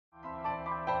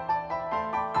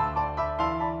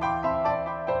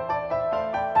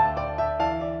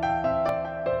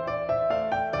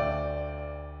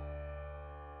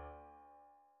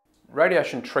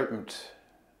Radiation treatment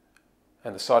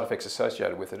and the side effects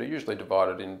associated with it are usually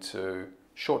divided into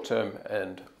short-term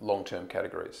and long-term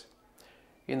categories.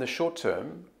 In the short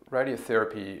term,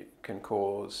 radiotherapy can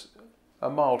cause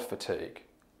a mild fatigue,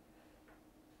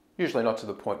 usually not to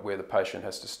the point where the patient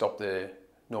has to stop their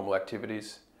normal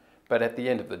activities, but at the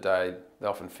end of the day they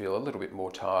often feel a little bit more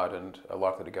tired and are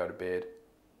likely to go to bed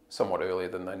somewhat earlier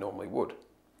than they normally would.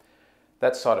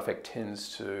 That side effect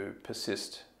tends to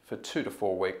persist for 2 to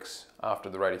 4 weeks after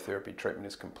the radiotherapy treatment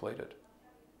is completed.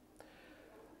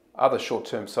 Other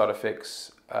short-term side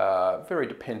effects are very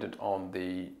dependent on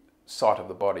the site of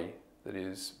the body that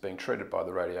is being treated by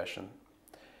the radiation.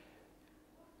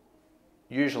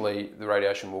 Usually the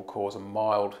radiation will cause a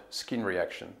mild skin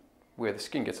reaction where the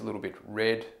skin gets a little bit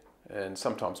red and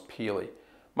sometimes peely,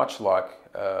 much like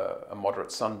a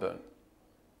moderate sunburn.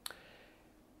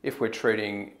 If we're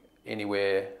treating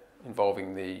anywhere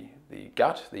involving the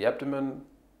gut, the abdomen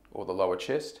or the lower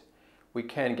chest, we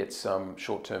can get some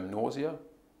short-term nausea,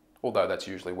 although that's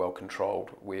usually well controlled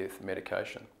with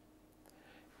medication.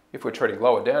 If we're treating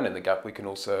lower down in the gut, we can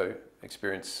also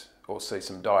experience or see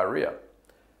some diarrhea,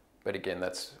 but again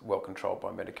that's well controlled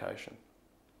by medication.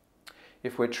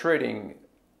 If we're treating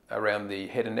around the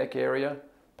head and neck area,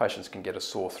 patients can get a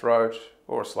sore throat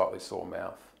or a slightly sore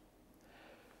mouth.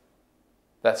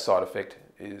 That side effect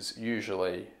is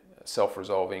usually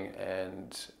self-resolving,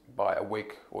 and by a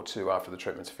week or 2 after the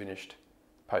treatment's finished,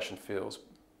 the patient feels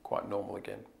quite normal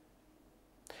again.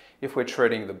 If we're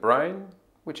treating the brain,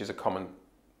 which is a common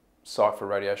site for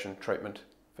radiation treatment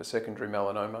for secondary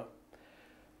melanoma,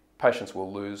 patients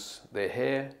will lose their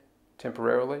hair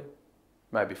temporarily,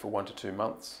 maybe for 1 to 2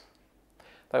 months.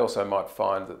 They also might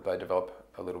find that they develop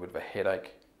a little bit of a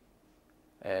headache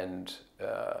and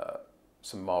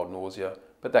some mild nausea,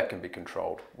 but that can be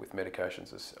controlled with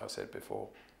medications, as I said before.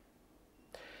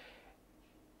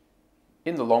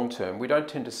 In the long term, we don't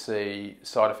tend to see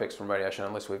side effects from radiation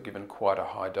unless we've given quite a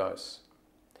high dose.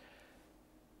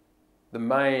 The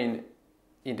main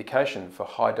indication for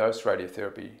high dose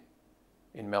radiotherapy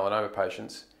in melanoma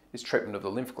patients is treatment of the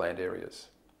lymph gland areas.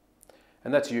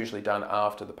 And that's usually done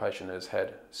after the patient has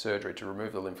had surgery to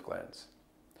remove the lymph glands.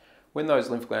 When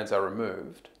those lymph glands are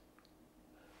removed,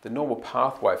 the normal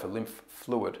pathway for lymph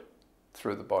fluid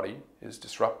through the body is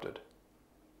disrupted.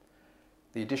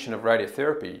 The addition of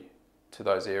radiotherapy to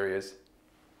those areas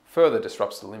further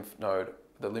disrupts the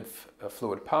lymph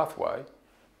fluid pathway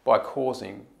by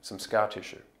causing some scar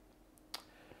tissue.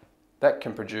 That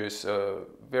can produce a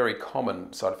very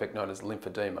common side effect known as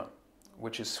lymphedema,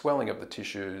 which is swelling of the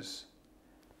tissues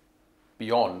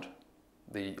beyond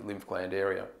the lymph gland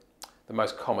area. The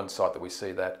most common site that we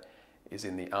see that is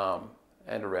in the arm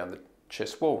and around the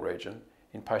chest wall region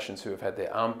in patients who have had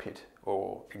their armpit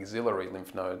or axillary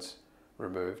lymph nodes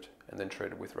removed and then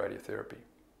treated with radiotherapy.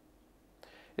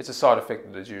 It's a side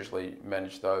effect that is usually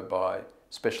managed though by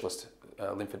specialist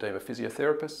lymphedema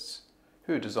physiotherapists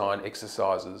who design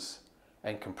exercises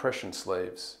and compression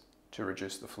sleeves to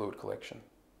reduce the fluid collection.